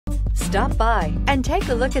Stop by and take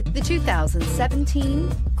a look at the 2017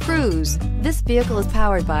 Cruze. This vehicle is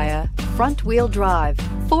powered by a front-wheel drive,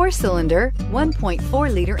 4-cylinder,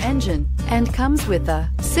 1.4-liter engine, and comes with a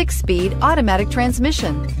 6-speed automatic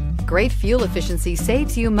transmission. Great fuel efficiency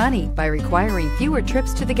saves you money by requiring fewer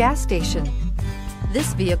trips to the gas station.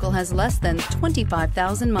 This vehicle has less than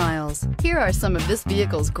 25,000 miles. Here are some of this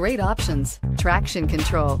vehicle's great options: traction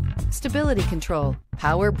control, stability control,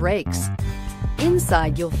 power brakes.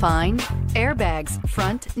 Inside you'll find airbags,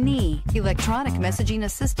 front knee, electronic messaging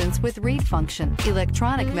assistance with read function,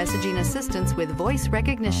 electronic messaging assistance with voice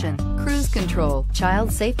recognition, cruise control,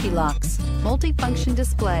 child safety locks, multifunction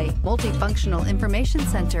display, multifunctional information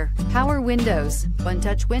center, power windows,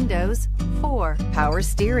 one-touch windows, 4, power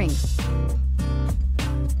steering.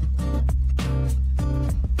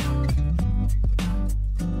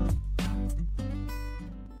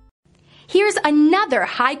 Here's another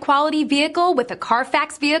high-quality vehicle with a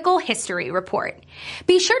Carfax Vehicle History Report.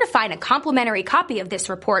 Be sure to find a complimentary copy of this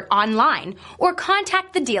report online or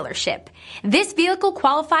contact the dealership. This vehicle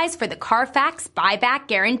qualifies for the Carfax Buyback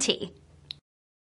Guarantee.